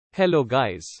Hello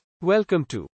guys. Welcome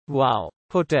to Wow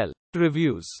Hotel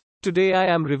Reviews. Today I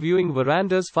am reviewing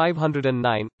Verandas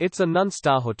 509. It's a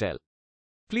non-star hotel.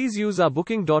 Please use our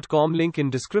booking.com link in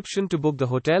description to book the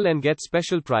hotel and get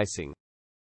special pricing.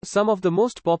 Some of the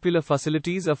most popular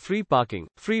facilities are free parking,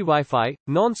 free Wi-Fi,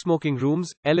 non-smoking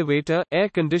rooms, elevator, air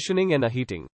conditioning and a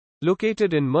heating.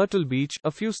 Located in Myrtle Beach,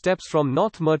 a few steps from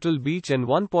North Myrtle Beach and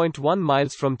 1.1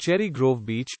 miles from Cherry Grove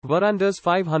Beach, Verandas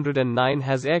 509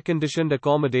 has air-conditioned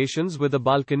accommodations with a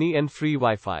balcony and free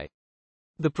Wi-Fi.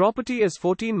 The property is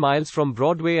 14 miles from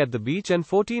Broadway at the beach and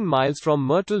 14 miles from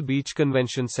Myrtle Beach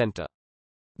Convention Center.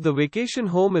 The vacation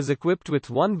home is equipped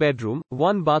with one bedroom,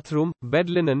 one bathroom, bed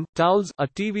linen, towels, a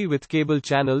TV with cable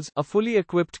channels, a fully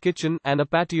equipped kitchen, and a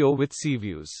patio with sea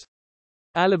views.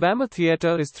 Alabama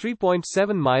Theater is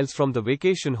 3.7 miles from the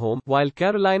vacation home, while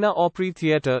Carolina Opry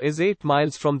Theater is 8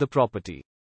 miles from the property.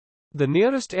 The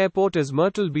nearest airport is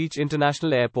Myrtle Beach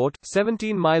International Airport,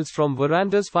 17 miles from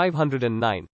Verandas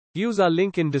 509. Use our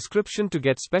link in description to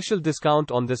get special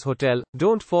discount on this hotel.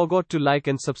 Don't forget to like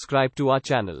and subscribe to our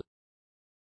channel.